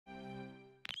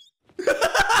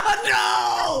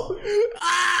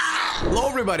Hello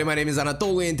everybody, my name is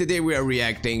Anatoly and today we are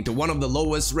reacting to one of the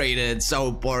lowest rated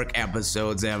South Park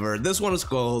episodes ever. This one is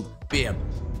called Pip.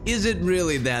 Is it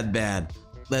really that bad?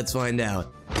 Let's find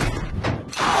out.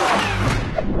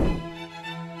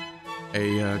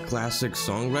 A classic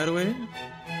song right away?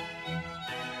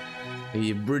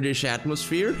 A British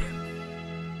atmosphere?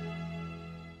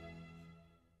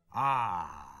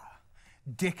 Ah,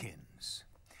 Dickens.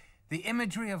 The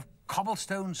imagery of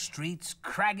cobblestone streets,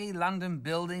 craggy London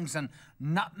buildings, and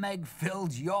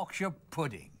nutmeg-filled Yorkshire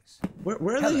puddings.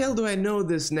 Where the hell do I know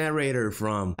this narrator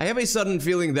from? I have a sudden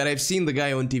feeling that I've seen the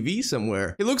guy on TV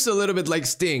somewhere. He looks a little bit like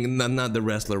Sting, not the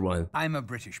wrestler one. I'm a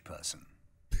British person.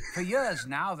 For years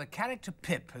now, the character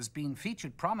Pip has been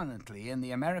featured prominently in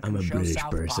the American show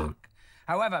South Park.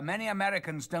 However, many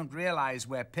Americans don't realize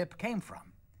where Pip came from.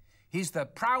 He's the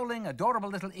prowling, adorable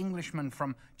little Englishman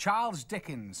from Charles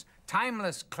Dickens'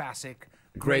 timeless classic,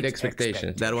 Great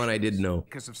Expectations. That one I did know.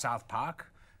 Because of South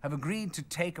Park, have agreed to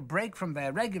take a break from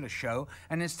their regular show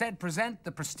and instead present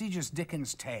the prestigious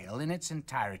Dickens tale in its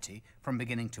entirety from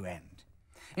beginning to end.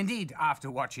 Indeed, after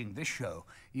watching this show,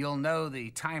 you'll know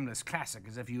the timeless classic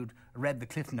as if you'd read the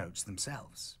Cliff Notes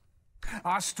themselves.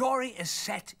 Our story is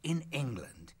set in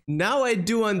England. Now I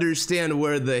do understand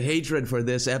where the hatred for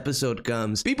this episode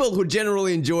comes. People who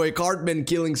generally enjoy Cartman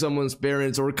killing someone's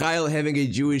parents or Kyle having a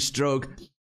Jewish stroke,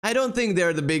 I don't think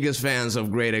they're the biggest fans of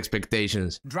Great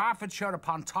Expectations. Draftshire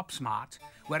upon Topsmart,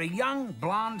 where a young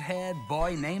blonde-haired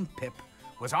boy named Pip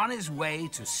was on his way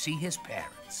to see his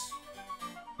parents.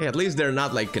 Hey, at least they're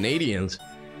not like Canadians.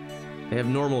 They have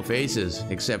normal faces,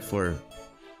 except for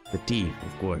the teeth,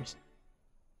 of course.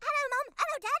 Hello, Mom.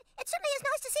 Hello, Dad. It certainly is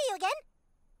nice to see you again.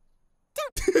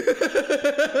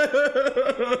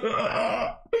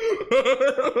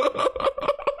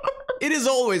 It is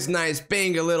always nice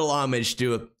paying a little homage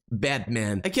to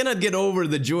Batman. I cannot get over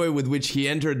the joy with which he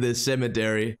entered this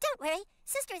cemetery. Don't worry.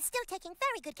 Sister is still taking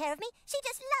very good care of me. She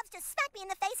just loves to smack me in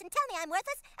the face and tell me I'm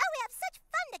worthless. Oh, we have such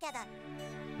fun together.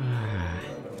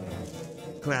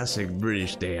 Classic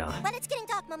British tale. Well, it's getting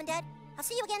dark, Mom and Dad. I'll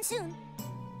see you again soon.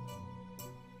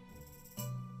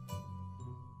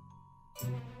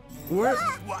 What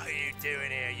are you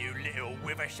doing here, you little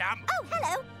withershamp? Oh,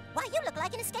 hello. Why, you look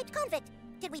like an escaped convict.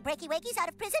 Did we breaky wakies out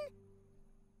of prison?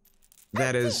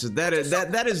 That is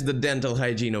the dental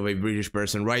hygiene of a British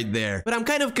person right there. But I'm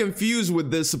kind of confused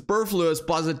with this superfluous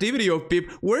positivity of Pip.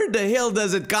 Where the hell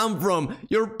does it come from?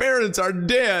 Your parents are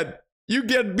dead. You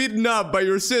get beaten up by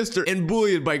your sister and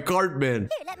bullied by Cartman.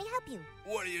 Here, let me help you.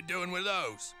 What are you doing with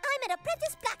those? I'm an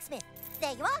apprentice blacksmith.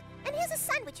 There you are. And here's a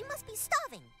sandwich. You must be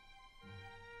starving.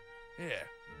 Yeah.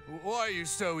 Why are you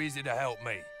so easy to help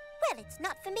me? Well, it's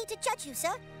not for me to judge you,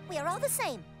 sir. We are all the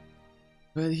same.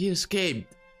 But he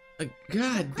escaped.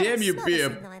 God damn you,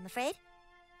 Pip. Though, I'm afraid.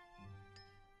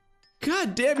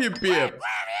 God damn you, Pip. Where have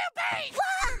you been?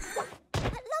 A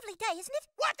lovely day, isn't it?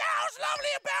 What the hell's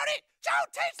lovely about it?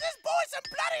 Don't teach this boy some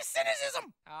bloody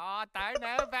cynicism. Oh, I don't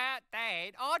know about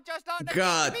that. I'd just like to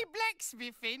God. get me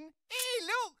blacksmithing. Hey,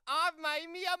 look, I've made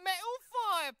me a metal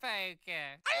fire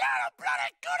poker. A lot of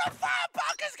bloody good a fire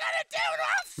poker's gonna do to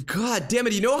us. God damn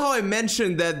it, you know how I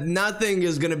mentioned that nothing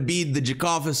is gonna beat the Jack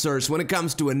officers when it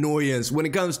comes to annoyance, when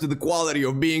it comes to the quality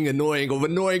of being annoying, of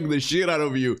annoying the shit out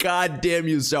of you. God damn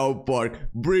you, South Park.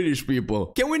 British people.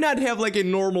 Can we not have like a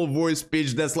normal voice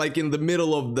pitch that's like in the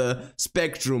middle of the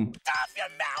spectrum? Stuff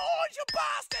your mouth, you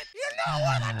bastard! You know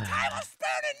what a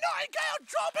tablespoon nightingale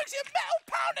droppings, you metal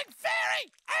pounding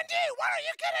fairy! And you, why don't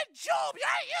you get a job?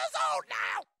 You're 8 years old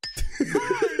now!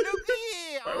 Oh, look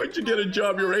here. Why would you get a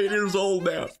job? You're 8 years old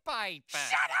now. Newspaper.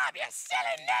 Shut up, you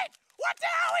silly nit! What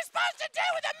the hell are we supposed to do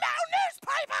with a metal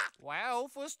newspaper? Well,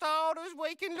 for starters,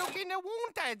 we can look in the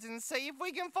want ads and see if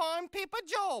we can find Pip a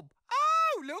job.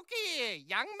 Oh, look here.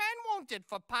 Young man wanted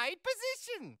for paid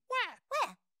position. Where?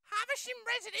 Havisham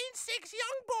resident seeks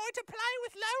young boy to play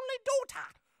with lonely daughter.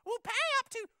 Will pay up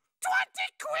to 20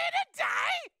 quid a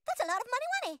day? That's a lot of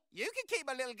money. You can keep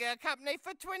a little girl company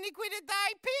for 20 quid a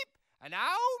day, Pip. And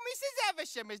old Mrs.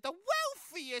 Evesham is the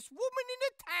wealthiest woman in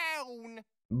the town.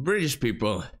 British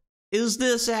people, is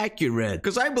this accurate?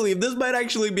 Because I believe this might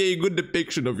actually be a good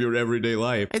depiction of your everyday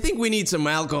life. I think we need some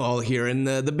alcohol here, and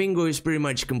the bingo is pretty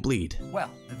much complete.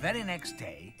 Well, the very next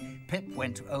day, Pip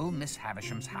went to old Miss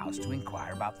Havisham's house to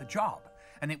inquire about the job.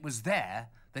 And it was there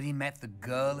that he met the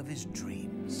girl of his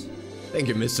dreams. Thank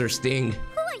you, Mr. Sting.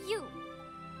 Who are you?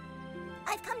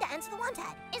 I've come to answer the want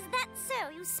ad. Is that so,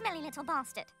 you smelly little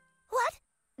bastard? What?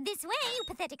 This way, you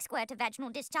pathetic squirt of vaginal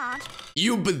discharge.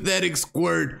 You pathetic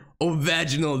squirt of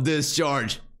vaginal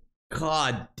discharge.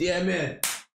 God damn it.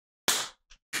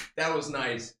 That was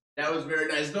nice. That was very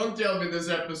nice. Don't tell me this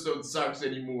episode sucks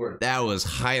anymore. That was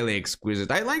highly exquisite.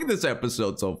 I like this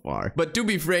episode so far. But to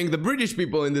be frank, the British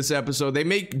people in this episode, they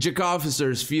make Jack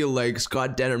officers feel like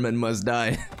Scott Dennerman must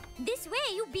die. This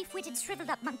way, you beef-witted,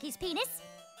 shriveled-up monkey's penis.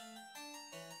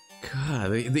 God,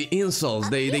 the insults,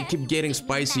 they keep getting you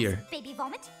spicier. massive baby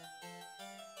vomit.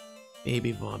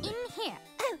 Baby vomit. In here.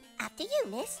 Oh, after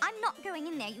you, miss. I'm not going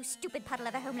in there, you stupid puddle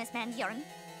of a homeless man's urine.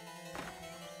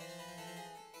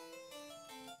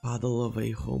 Puddle of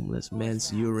a homeless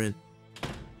man's urine.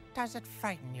 Does it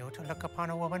frighten you to look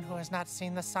upon a woman who has not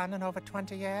seen the sun in over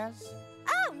 20 years?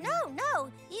 Oh,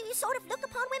 no. You sort of look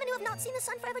upon women who have not seen the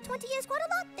sun for over 20 years quite a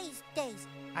lot these days.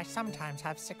 I sometimes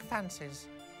have sick fancies.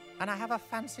 And I have a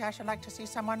fancy I should like to see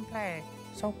someone play.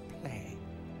 So play.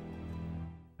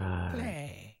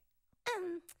 Play.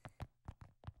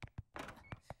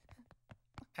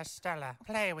 Estella,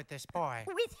 play with this boy.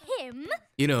 With him?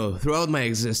 You know, throughout my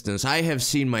existence, I have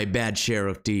seen my bad share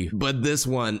of tea. But this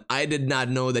one, I did not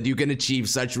know that you can achieve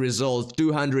such results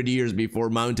 200 years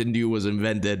before Mountain Dew was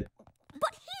invented.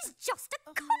 But he's just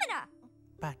a commoner.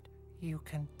 But you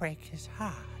can break his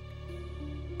heart.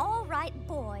 All right,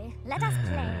 boy, let us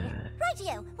play.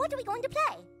 Rightio, what are we going to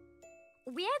play?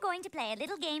 We're going to play a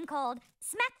little game called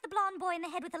Smack the Blonde Boy in the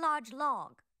Head with a Large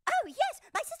Log. Oh, yes,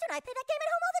 my sister and I play that game at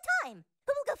home all the time.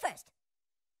 Who will go first?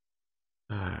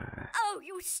 Oh,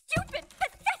 you stupid,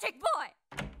 pathetic boy!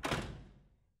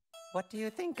 What do you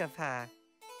think of her?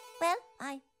 Well,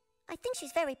 I think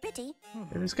she's very pretty.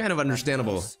 It's kind of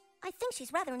understandable. I think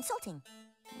she's rather insulting.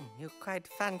 You quite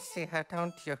fancy her,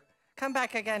 don't you? Come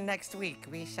back again next week.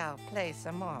 We shall play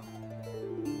some more.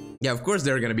 Yeah, of course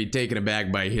they're gonna be taken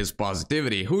aback by his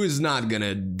positivity. Who is not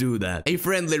gonna do that? A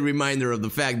friendly reminder of the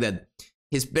fact that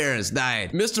his parents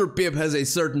died. Mr. Pip has a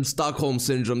certain Stockholm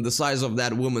syndrome the size of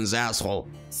that woman's asshole.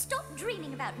 Stop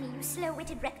dreaming about me, you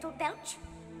slow-witted rectal belch.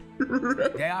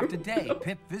 Day after day,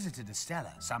 Pip visited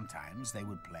Estella. Sometimes they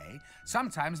would play,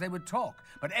 sometimes they would talk,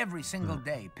 but every single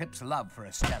day, Pip's love for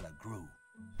Estella grew.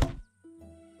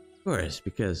 Of course,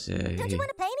 because Don't you want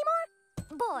to play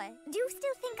anymore? Boy, do you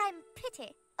still think I'm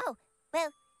pretty? Oh, well,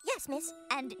 yes, miss.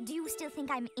 And do you still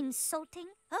think I'm insulting?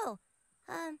 Oh,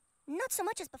 not so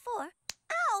much as before.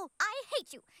 Ow! I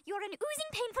hate you. You're an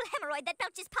oozing, painful hemorrhoid that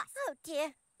belches pus. Oh,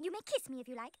 dear. You may kiss me if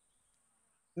you like.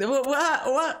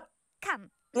 What?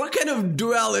 Come. What kind of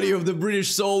duality of the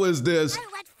British soul is this? Oh,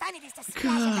 what fun it is to splash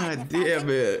God about in the damn fountain.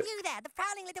 it. You there, the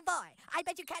prowling little boy. I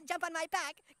bet you can't jump on my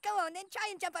back. Go on, then try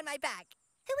and jump on my back.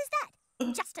 Who is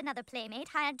that? Just another playmate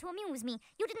hired to amuse me.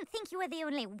 You didn't think you were the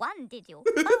only one, did you?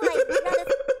 Oh, I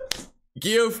rather...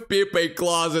 Give Pip a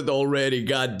closet already,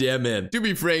 god damn it. To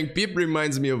be frank, Pip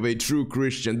reminds me of a true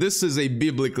Christian. This is a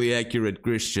biblically accurate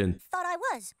Christian. Thought I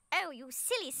was. Oh, you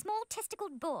silly,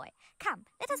 small-testicled boy. Come,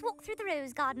 let us walk through the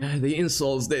rose garden. The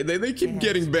insults, they keep Yes,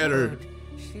 getting better. good.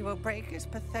 She will break his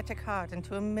pathetic heart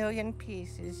into 1,000,000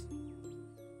 pieces.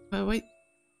 Wait.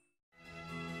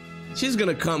 She's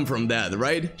gonna come from that,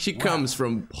 right? She comes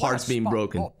from hearts being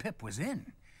broken. Poor Pip was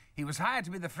in. He was hired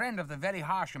to be the friend of the very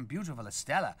harsh and beautiful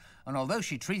Estella, and although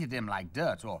she treated him like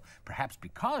dirt, or perhaps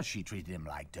because she treated him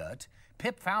like dirt,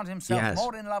 Pip found himself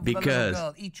more in love with the little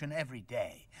girl each and every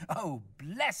day. Oh,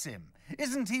 bless him!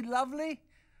 Isn't he lovely?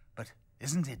 But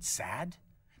isn't it sad?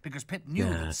 Because Pip knew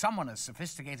that someone as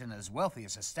sophisticated and as wealthy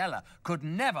as Estella could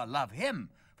never love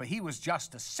him, for he was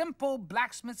just a simple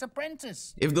blacksmith's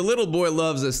apprentice. If the little boy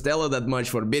loves Estella that much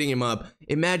for beating him up,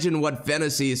 imagine what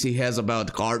fantasies he has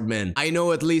about Cartman. I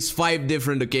know at least 5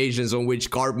 different occasions on which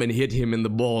Cartman hit him in the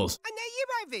balls. And there you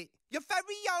have it, your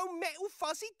very own metal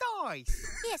fuzzy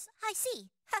dice. Yes, I see.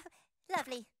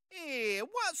 Lovely. Here,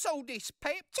 what's all this,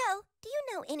 Pip? Joe, do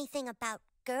you know anything about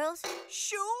girls?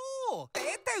 Sure,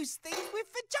 they're those things with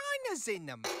vaginas in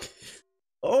them.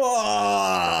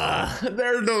 Oh,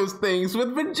 there are those things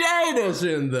with vaginas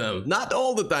in them. Not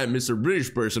all the time, Mr.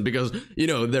 British person, because, you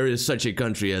know, there is such a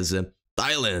country as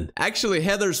Thailand. Actually,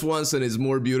 Heather Swanson is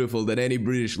more beautiful than any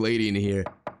British lady in here.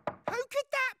 Who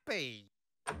could that be?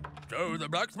 Joe the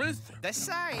blacksmith? The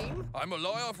same. I'm a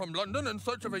lawyer from London in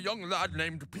search of a young lad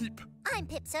named Peep. I'm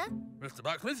Pip, sir. Mr.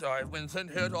 Blacksmith, I've been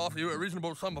sent here to offer you a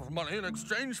reasonable sum of money in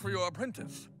exchange for your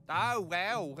apprentice. Oh,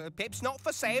 well, Pip's not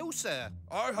for sale, sir.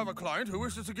 I have a client who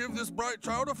wishes to give this bright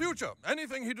child a future.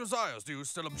 Anything he desires. Do you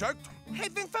still object?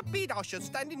 Heaven forbid I should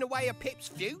stand in the way of Pip's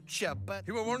future, but...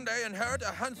 He will one day inherit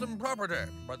a handsome property,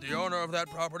 but the owner of that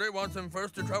property wants him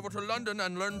first to travel to London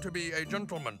and learn to be a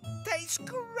gentleman. That's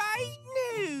great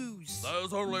news!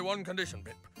 There's only one condition,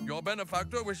 Pip. Your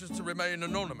benefactor wishes to remain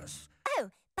anonymous.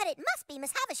 Oh, but it must be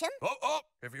Miss Havisham. Oh!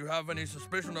 If you have any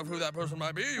suspicion of who that person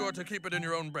might be, you are to keep it in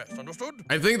your own breast, understood?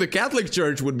 I think the Catholic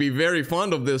Church would be very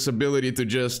fond of this ability to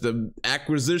just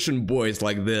acquisition boys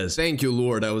like this. Thank you,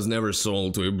 Lord, I was never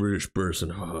sold to a British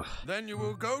person. Then you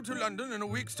will go to London in a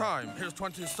week's time. Here's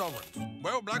 20 sovereigns.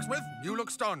 Well, blacksmith, you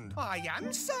look stunned. I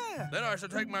am, sir. Then I shall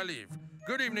take my leave.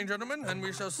 Good evening, gentlemen, and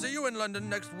we shall see you in London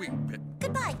next week, Pip.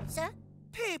 Goodbye, sir.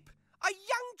 Pip, a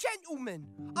young gentleman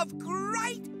of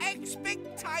great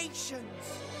expectations.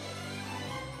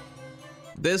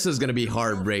 This is gonna be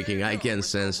heartbreaking, I can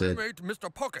sense it. Mate,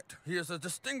 Mr. Pocket. He is a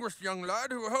distinguished young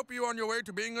lad who will help you on your way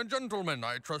to being a gentleman.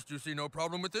 I trust you see no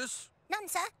problem with this? None,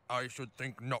 sir. I should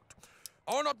think not.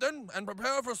 On up then, and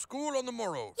prepare for school on the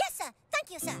morrow. Yes, sir.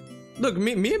 Thank you, sir. Look,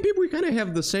 me and Pip, we kind of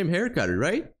have the same haircut,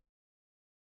 right?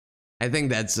 I think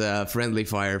that's friendly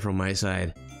fire from my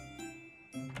side.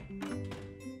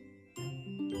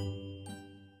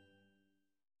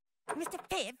 Mr.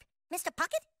 Pip? Mr.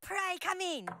 Pocket? Pray come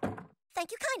in.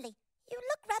 Thank you kindly. You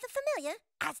look rather familiar.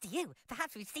 As do you.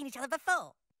 Perhaps we've seen each other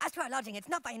before. As to our lodging, it's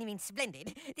not by any means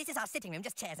splendid. This is our sitting room,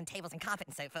 just chairs and tables and carpet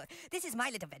and so forth. This is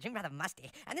my little bedroom, rather musty.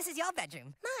 And this is your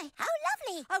bedroom. My, how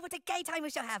lovely. Oh, what a gay time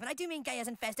we shall have. And I do mean gay as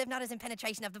in festive, not as in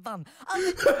penetration of the bum.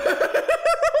 Oh,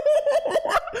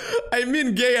 I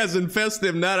mean gay as in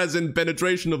festive, not as in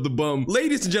penetration of the bum.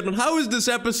 Ladies and gentlemen, how is this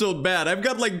episode bad? I've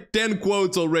got like 10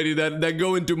 quotes already that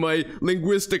go into my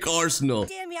linguistic arsenal.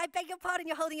 dear me, I beg your pardon.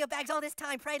 You're holding your bags all this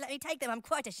time. Pray let me take them. I'm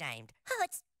quite ashamed. Oh,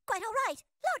 it's quite all right.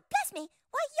 Lord bless me.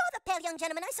 Why, you're the pale young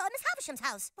gentleman I saw at Miss Havisham's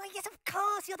house. Why, yes, of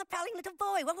course. You're the prowling little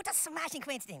boy. Well, what a smashing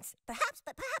coincidence. Perhaps,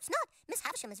 but perhaps not. Miss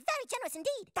Havisham is very generous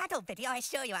indeed. That old biddy, I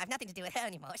assure you, I have nothing to do with her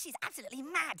anymore. She's absolutely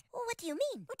mad. Oh, what do you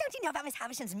mean? Well, don't you know about Miss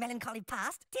Havisham's melancholy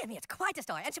past? Dear me, it's quite a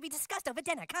story and should be discussed over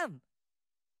dinner. Come.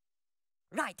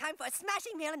 Right, time for a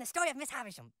smashing meal in the story of Miss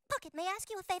Havisham. Pocket, may I ask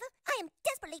you a favor? I am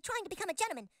desperately trying to become a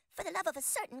gentleman for the love of a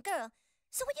certain girl.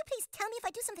 So would you please tell me if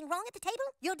I do something wrong at the table?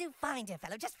 You'll do fine, dear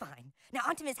fellow, just fine. Now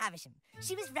on to Miss Havisham.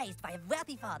 She was raised by a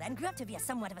wealthy father and grew up to be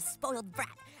somewhat of a spoiled brat.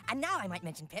 And now I might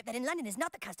mention, Pip, that in London is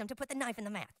not the custom to put the knife in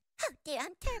the mouth. Oh dear,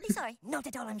 I'm terribly sorry. Not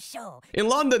at all, I'm sure. In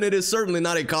London, it is certainly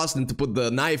not a custom to put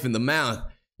the knife in the mouth.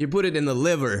 You put it in the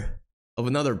liver of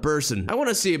another person. I want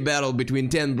to see a battle between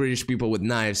 10 British people with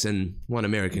knives and one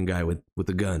American guy with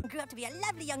a gun. Grew up to be a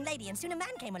lovely young lady, and soon a man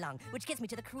came along, which gets me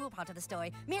to the cruel part of the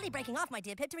story. Merely breaking off, my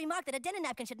dear Pip, to remark that a dinner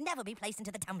napkin should never be placed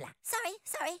into the tumbler. Sorry.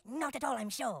 Not at all,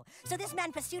 I'm sure. So this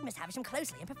man pursued Miss Havisham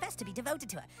closely and professed to be devoted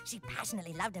to her. She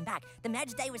passionately loved him back. The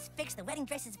marriage day was fixed, the wedding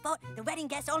dresses bought, the wedding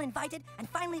guests all invited, and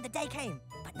finally the day came.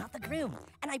 But not the groom.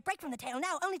 And I break from the tale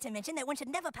now only to mention that one should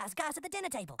never pass gas at the dinner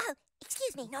table. Oh,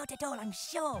 excuse me. Not at all, I'm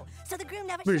sure. So the groom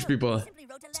never British showed. people, He simply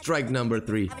wrote a letter strike number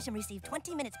 3. Havisham received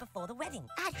 20 minutes before the wedding.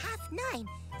 At 9:30,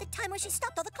 the time when she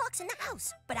stopped all the clocks in the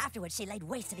house. But afterwards, she laid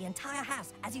waste to the entire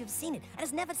house, as you have seen it, and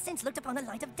has never since looked upon the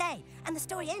light of day. And the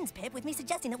story ends, Pip, with me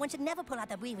suggesting that one should never pull out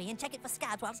the wee-wee and check it for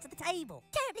scabs whilst at the table.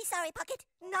 Terribly sorry, Pocket.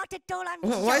 Not at all, I'm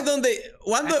Why sure. don't they?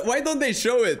 Why don't they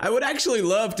show it? I would actually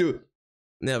love to.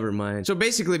 Never mind. So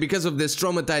basically, because of this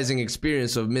traumatizing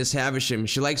experience of Miss Havisham,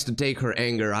 she likes to take her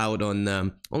anger out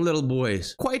on little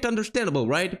boys. Quite understandable,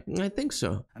 right? I think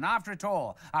so. And after it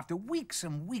all, after weeks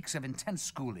and weeks of intense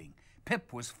schooling,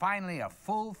 Pip was finally a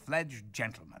full-fledged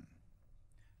gentleman.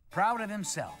 Proud of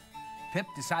himself, Pip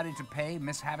decided to pay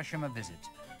Miss Havisham a visit,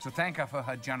 to thank her for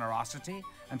her generosity,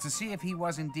 and to see if he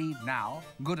was indeed now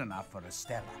good enough for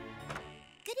Estella.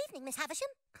 Good evening, Miss Havisham.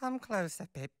 Come closer,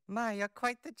 Pip. My, you're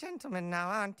quite the gentleman now,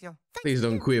 aren't you? Please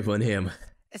don't quiff on him.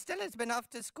 Estella's been off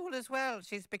to school as well.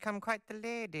 She's become quite the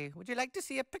lady. Would you like to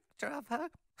see a picture of her?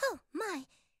 Oh, my.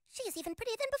 She is even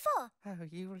prettier than before. Oh,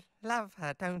 you love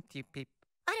her, don't you, Pip?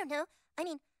 I don't know. I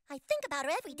mean, I think about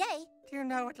her every day. Do you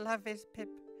know what love is, Pip?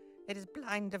 It is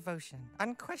blind devotion,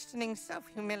 unquestioning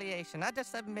self-humiliation, utter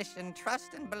submission,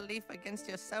 trust and belief against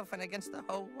yourself and against the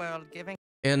whole world, giving...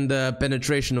 And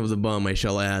penetration of the bum, I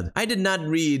shall add. I did not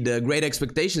read Great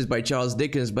Expectations by Charles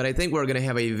Dickens, but I think we're gonna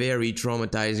have a very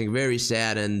traumatizing, very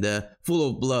sad, and full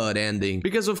of blood ending.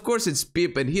 Because of course it's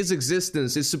Pip, and his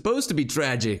existence is supposed to be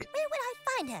tragic. Where will I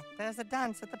find her? There's a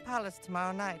dance at the palace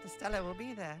tomorrow night. Estella will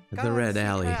be there. At Go the and Red seek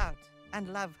Alley. her out and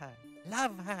love her.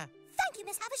 Love her. Thank you,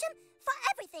 Miss Havisham, for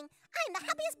everything. I'm the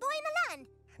happiest boy in the land.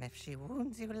 And if she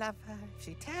wounds you, love her. If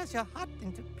she tears your heart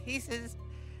into pieces,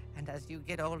 and as you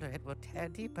get older, it will tear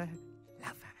deeper.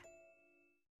 Love her.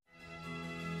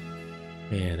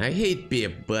 Man, I hate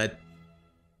Pip, but...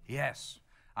 Yes,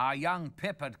 our young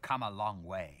Pip had come a long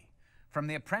way. From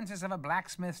the apprentice of a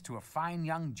blacksmith to a fine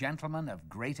young gentleman of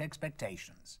great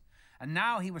expectations. And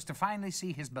now he was to finally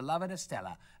see his beloved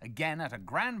Estella again at a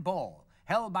grand ball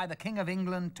held by the King of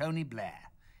England, Tony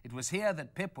Blair. It was here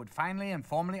that Pip would finally and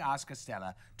formally ask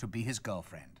Estella to be his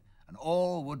girlfriend, and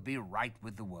all would be right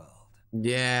with the world.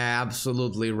 Yeah,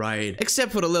 absolutely right.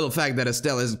 Except for the little fact that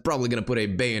Estella is probably gonna put a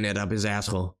bayonet up his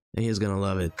asshole, and he's gonna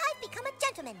love it. I've become a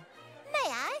gentleman. May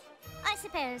I? I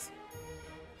suppose.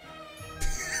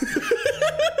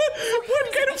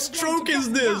 What kind of stroke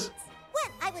is this?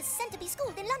 Well, I was sent to be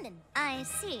schooled in London. I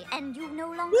see, and you no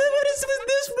longer... What is with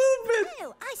this movement?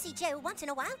 Oh, I see Joe once in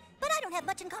a while, but I don't have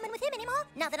much in common with him anymore,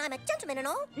 now that I'm a gentleman and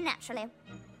all. Naturally.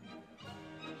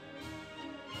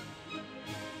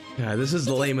 God, this is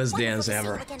the lamest dance wonderful to see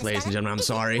ever, you again, ladies and Estella. gentlemen. I'm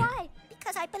sorry. Why?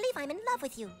 Because I believe I'm in love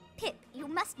with you. Pip, you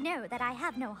must know that I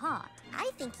have no heart.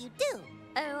 I think you do.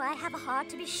 Oh, I have a heart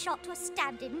to be shot or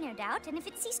stabbed in, no doubt, and if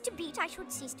it ceased to beat, I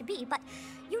should cease to be, but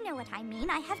you know what I mean.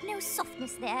 I have no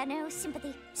softness there, no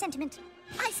sympathy, sentiment.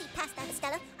 I see past that,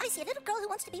 Estella. I see a little girl who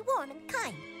wants to be warm and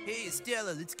kind. Hey,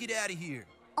 Estella, let's get out of here.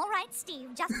 All right, Steve,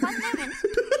 just one moment.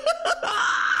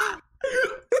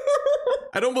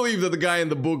 I don't believe that the guy in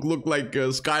the book looked like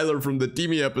Skylar from the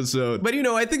Timmy episode. But you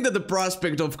know, I think that the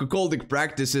prospect of cuckoldic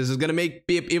practices is gonna make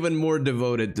Pip even more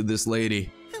devoted to this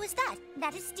lady. Who is that?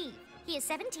 That is Steve. He is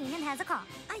 17 and has a car.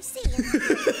 I see him.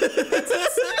 That's a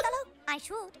Steve fellow? I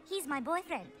should. He's my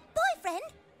boyfriend. Boyfriend?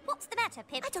 What's the matter,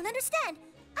 Pip? I don't understand.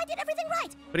 I did everything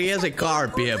right. But he has a car,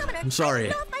 Pip. I'm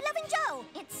sorry. I love my loving Joe.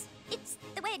 It's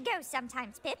the way it goes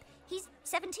sometimes, Pip. He's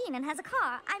 17 and has a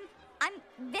car. I'm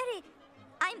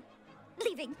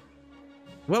leaving.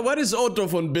 Well, what is Otto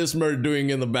von Bismarck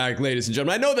doing in the back, ladies and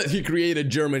gentlemen? I know that he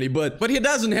created Germany, but he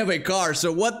doesn't have a car,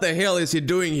 so what the hell is he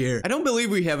doing here? I don't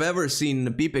believe we have ever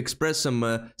seen Pip express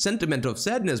some sentiment of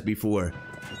sadness before.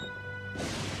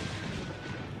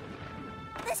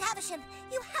 Miss Havisham,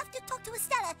 you have to talk to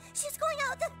Estella. She's going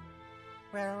out the...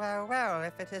 Well,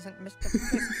 if it isn't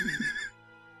Mr. Pip.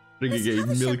 Drinking a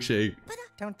milkshake. But,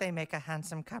 Don't they make a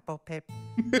handsome couple, Pip?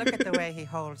 Look at the way he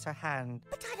holds her hand.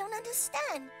 but I don't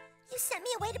understand. You sent me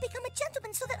away to become a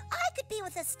gentleman so that I could be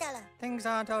with Estella. Things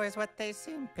aren't always what they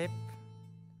seem, Pip.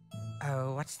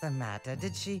 Oh, what's the matter?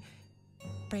 Did she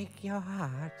break your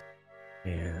heart?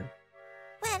 Yeah.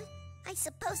 Well, I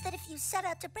suppose that if you set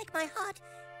out to break my heart,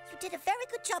 you did a very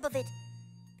good job of it.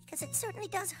 Because it certainly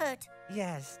does hurt.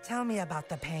 Yes, tell me about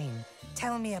the pain.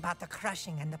 Tell me about the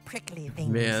crushing and the prickly things.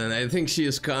 Man, I think she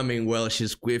is coming while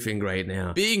she's quiffing right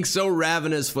now. Being so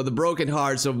ravenous for the broken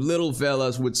hearts of little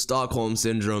fellas with Stockholm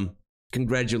Syndrome.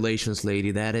 Congratulations,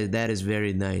 lady. That is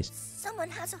very nice. Someone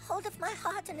has a hold of my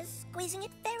heart and is squeezing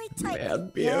it very tightly. Man,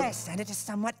 Pip. Yes, and it is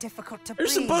somewhat difficult to You're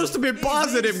breathe. supposed to be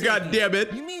positive,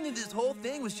 goddammit. You mean that this whole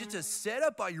thing was just a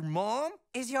setup by your mom?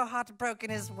 Is your heart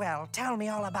broken as well? Tell me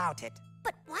all about it.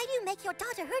 But why do you make your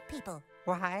daughter hurt people?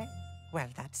 Why? Well,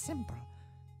 that's simple.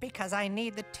 Because I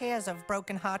need the tears of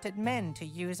broken-hearted men to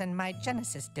use in my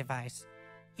Genesis device.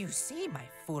 You see, my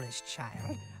foolish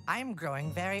child, I'm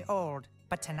growing very old.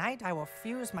 But tonight I will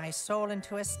fuse my soul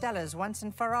into Estella's once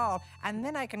and for all, and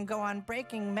then I can go on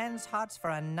breaking men's hearts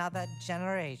for another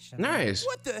generation. Nice.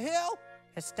 What the hell?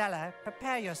 Estella,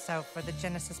 prepare yourself for the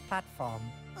Genesis platform.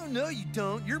 Oh, no, you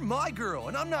don't. You're my girl,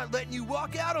 and I'm not letting you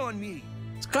walk out on me.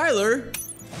 Skylar?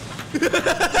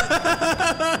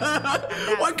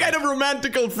 What kind of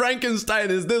romantical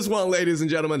Frankenstein is this one, ladies and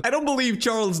gentlemen? I don't believe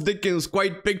Charles Dickens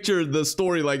quite pictured the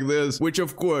story like this, which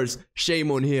of course,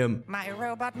 shame on him. My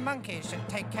robot monkey should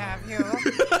take care of you.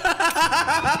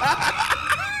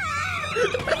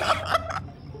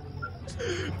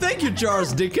 Thank you,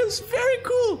 Charles Dickens. Very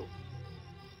cool.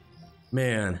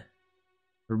 Man,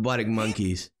 robotic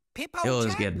monkeys. Pip, They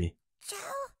always chap. get me. Joe?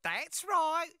 That's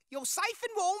right. You're safe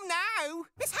and warm now.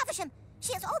 Miss Havisham,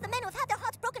 she has all the men who have had their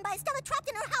hearts broken by Estella trapped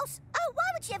in her house. Oh, why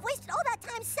would she have wasted all that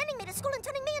time sending me to school and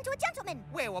turning me into a gentleman?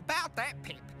 Well, about that,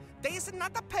 Pip, there's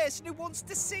another person who wants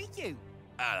to see you.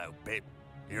 Hello, Pip.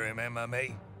 You remember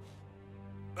me?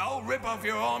 I'll rip off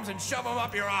your arms and shove them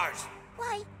up your arse.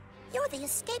 Why, you're the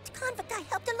escaped convict I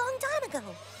helped a long time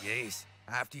ago. Yes.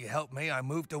 After you helped me, I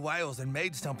moved to Wales and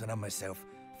made something of myself.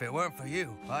 If it weren't for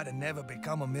you, I'd have never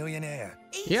become a millionaire.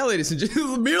 Yeah, ladies and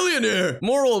gentlemen, millionaire.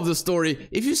 Moral of the story,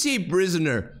 if you see a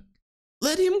prisoner,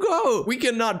 let him go. We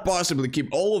cannot possibly keep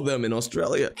all of them in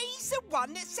Australia. He's the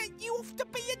one that sent you off to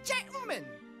be a gentleman.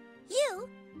 You?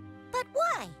 But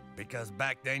why? Because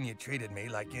back then you treated me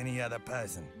like any other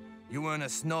person. You weren't a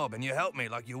snob and you helped me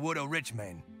like you would a rich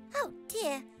man. Oh,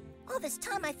 dear. All this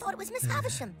time I thought it was Miss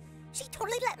Havisham. She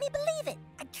totally let me believe it.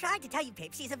 I tried to tell you,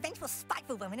 Pip, she's a vengeful,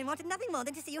 spiteful woman and wanted nothing more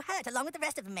than to see you hurt along with the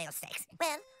rest of the male sex.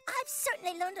 Well, I've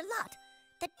certainly learned a lot.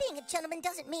 That being a gentleman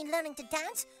doesn't mean learning to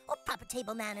dance or proper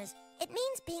table manners. It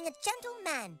means being a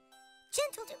gentleman.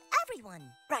 Gentle to everyone.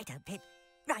 Righto, Pip.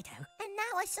 Righto. And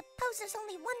now I suppose there's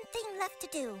only one thing left to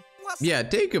do. Yeah,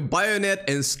 take a bayonet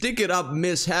and stick it up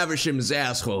Miss Havisham's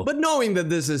asshole. But knowing that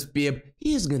this is Pip,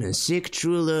 he's gonna seek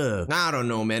true love. I don't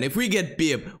know, man. If we get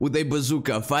Pip with a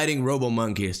bazooka fighting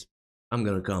robo-monkeys, I'm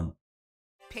gonna come.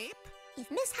 Pip? If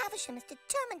Miss Havisham is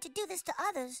determined to do this to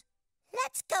others,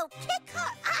 let's go kick her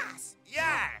ass!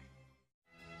 Yeah!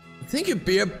 Thank you,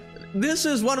 Pip. This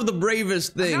is one of the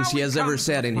bravest things he has ever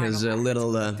said in his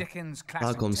little Dickens' classic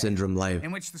Stockholm tale, Syndrome life.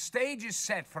 in which the stage is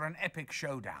set for an epic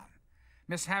showdown.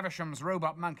 Miss Havisham's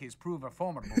robot monkeys prove a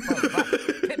formidable foe, but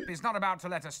Pip is not about to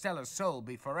let Estella's soul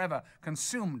be forever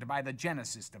consumed by the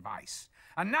Genesis device.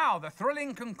 And now the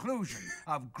thrilling conclusion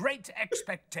of Great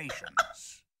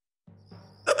Expectations.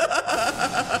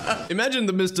 Imagine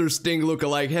the Mr. Sting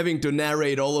lookalike having to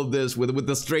narrate all of this with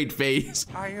a straight face.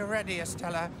 Are you ready,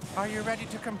 Estella? Are you ready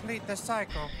to complete the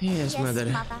cycle? Yes,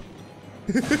 mother. Papa.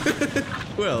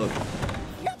 Well,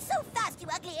 Not so fast, you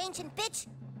ugly ancient bitch!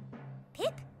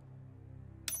 Pip?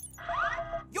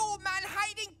 Your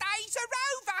man-hating days are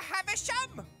over,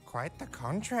 Havisham! Quite the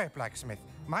contrary, Blacksmith.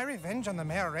 My revenge on the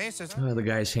male race is... oh, the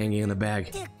guy's hanging in the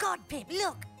bag. Dear God, Pip,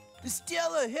 look.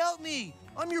 Estella, help me!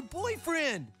 I'm your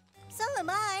boyfriend! So am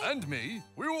I. And me.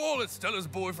 We were all Estella's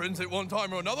boyfriends at one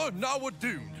time or another. Now we're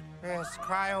doomed. Yes,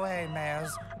 cry away,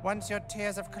 males. Once your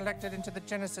tears have collected into the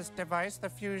Genesis device, the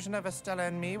fusion of Estella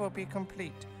and me will be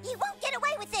complete. You won't get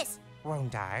away with this!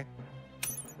 Won't I?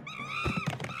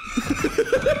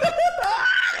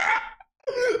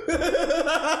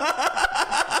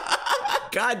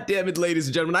 God damn it, ladies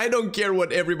and gentlemen. I don't care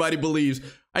what everybody believes.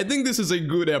 I think this is a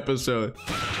good episode.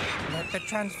 Let the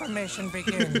transformation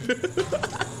begin. Pip,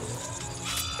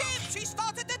 she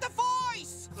started the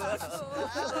device!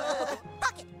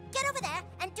 Bucket, get over there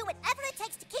and do whatever it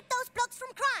takes to keep those blokes from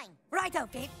crying. Righto,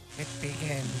 Pip. It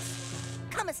begins.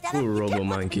 Come, Estella. Poor you can't want to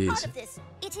be robo-monkeys. part of this.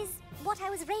 It is what I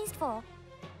was raised for.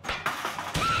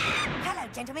 Hello,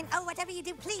 gentlemen. Oh, whatever you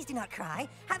do, please do not cry.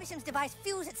 Havisham's device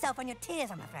fuels itself on your tears,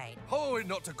 I'm afraid. How are we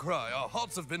not to cry? Our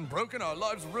hearts have been broken, our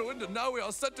lives ruined, and now we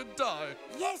are set to die.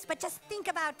 Yes, but just think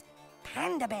about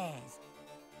panda bears.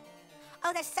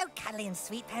 Oh, they're so cuddly and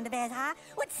sweet, panda bears are.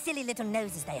 What silly little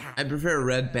noses they have. I prefer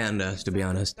red pandas, to be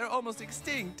honest. They're almost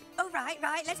extinct. Oh, right.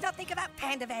 Let's not think about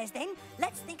panda bears then.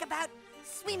 Let's think about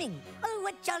swimming. Oh,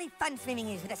 what jolly fun swimming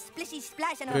is with a splishy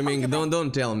splash and a Swimming, whole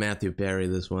don't tell Matthew Perry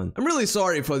this one. I'm really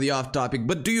sorry for the off topic,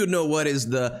 but do you know what is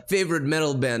the favorite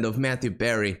metal band of Matthew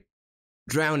Perry?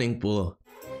 Drowning Pool.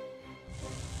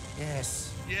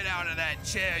 Yes. Get out of that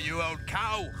chair, you old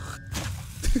cow.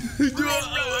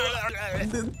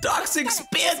 Toxic Listen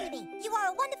spit! to me. You are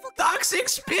a wonderful... Toxic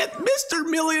spit, Mr.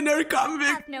 Millionaire I Convict!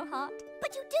 have no heart.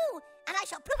 But you do, and I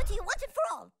shall prove it to you once and for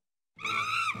all.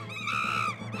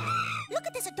 Look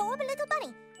at this adorable little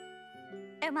bunny.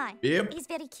 Oh my. Pip? He's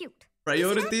very cute.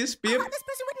 Priorities, A Pip? heartless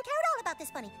person wouldn't care at all about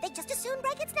this bunny. They'd just as soon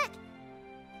break its neck.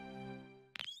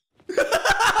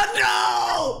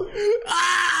 No!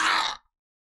 Ah!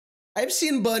 I've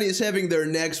seen bunnies having their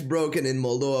necks broken in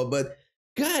Moldova, but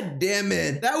god damn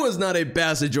it, that was not a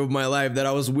passage of my life that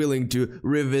I was willing to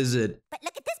revisit. But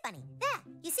look at this bunny. There.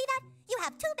 You see that? You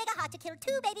have too big a heart to kill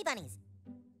 2 baby bunnies.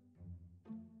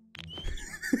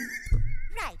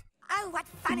 Right. Oh, what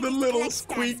fun The it is to little collect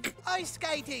stamps. squeak. Ice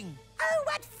skating! Oh,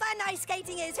 what fun ice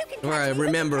skating is. Who can catch Alright, me? Who can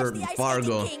remember catch the ice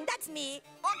Fargo. skating king? That's me.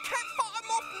 I can't fight 'em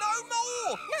off no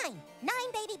more!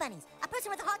 9 baby bunnies. A person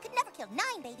with a heart could never kill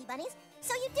 9 baby bunnies.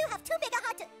 So you do have too big a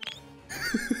heart to...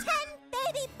 10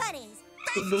 baby bunnies.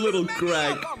 The little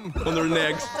crack on their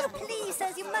necks. Oh, please,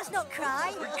 sirs, you must not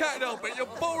cry. We can't help it, you're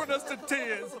boring us to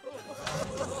tears.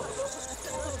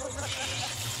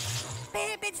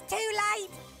 Pip, it's too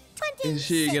late. 26 Is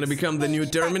she gonna become the new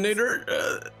baby bunnies. Terminator?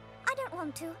 I don't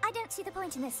want to. I don't see the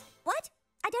point in this. What?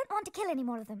 I don't want to kill any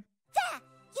more of them. There.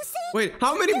 You see? Wait,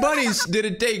 how many bunnies did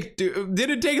it take did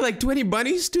it take like 20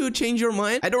 bunnies to change your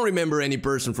mind? I don't remember any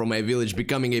person from my village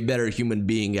becoming a better human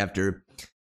being after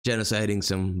genociding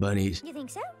some bunnies. You think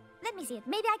so? Let me see it.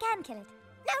 Maybe I can kill it.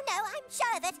 No, I'm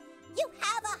sure of it. You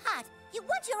have a heart. You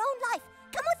want your own life.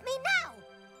 Come with me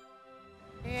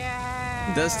now.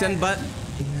 Yeah. Does 10 but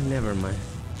never mind.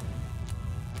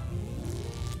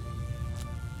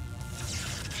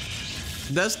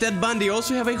 Does Ted Bundy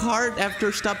also have a heart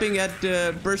after stopping at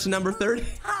person number 30?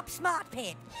 Hop smart,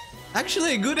 Pip.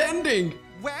 Actually, a good ending.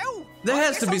 Well, There I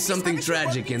has guess to be Miss something Havisham won't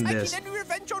tragic be in taking this. any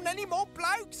revenge on any more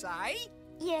blokes, eh?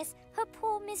 Yes, her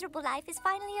poor miserable life is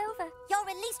finally over. You're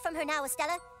released from her now,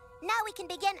 Estella. Now we can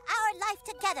begin our life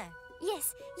together.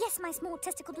 Yes, my small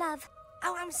testicled love.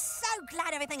 Oh, I'm so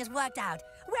glad everything has worked out.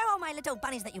 Where are my little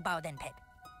bunnies that you borrowed then, Pip?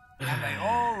 And they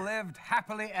all lived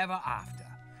happily ever after.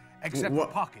 Except for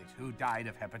Pocket, who died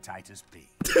of hepatitis B.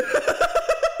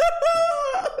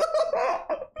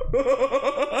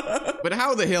 But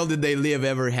how the hell did they live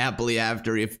ever happily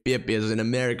after if Pip is in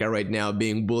America right now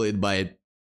being bullied by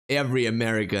every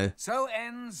American? So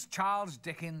ends Charles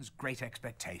Dickens' Great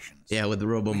Expectations. Yeah, with the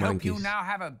robo-monkeys. We hope you now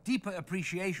have a deeper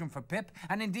appreciation for Pip,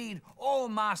 and indeed all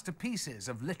masterpieces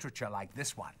of literature like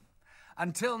this one.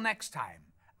 Until next time,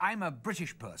 I'm a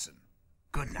British person.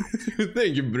 Good night.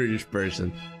 Thank you, British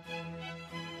person.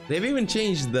 They've even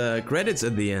changed the credits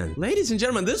at the end. Ladies and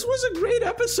gentlemen, this was a great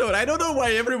episode. I don't know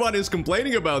why everyone is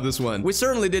complaining about this one. We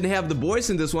certainly didn't have the boys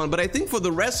in this one, but I think for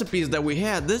the recipes that we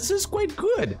had, this is quite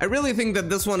good. I really think that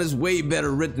this one is way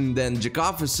better written than Jack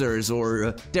Officers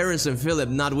or Terrence and Philip,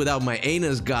 Not Without My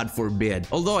Anus, God forbid.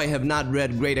 Although I have not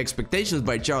read Great Expectations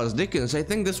by Charles Dickens, I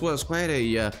think this was quite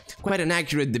an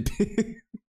accurate depiction.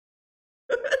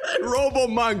 Robo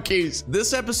monkeys.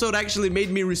 This episode actually made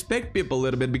me respect Pip a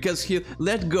little bit because he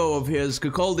let go of his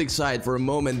cuckoldic side for a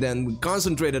moment and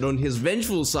concentrated on his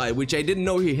vengeful side, which I didn't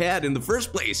know he had in the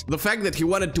first place. The fact that he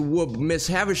wanted to whoop Miss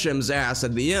Havisham's ass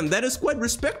at the end, that is quite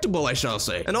respectable, I shall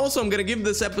say. And also, I'm gonna give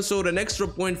this episode an extra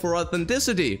point for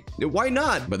authenticity. Why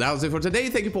not? But that was it for today.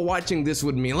 Thank you for watching. This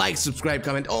would mean like, subscribe,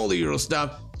 comment, all the usual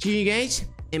stuff. See you guys.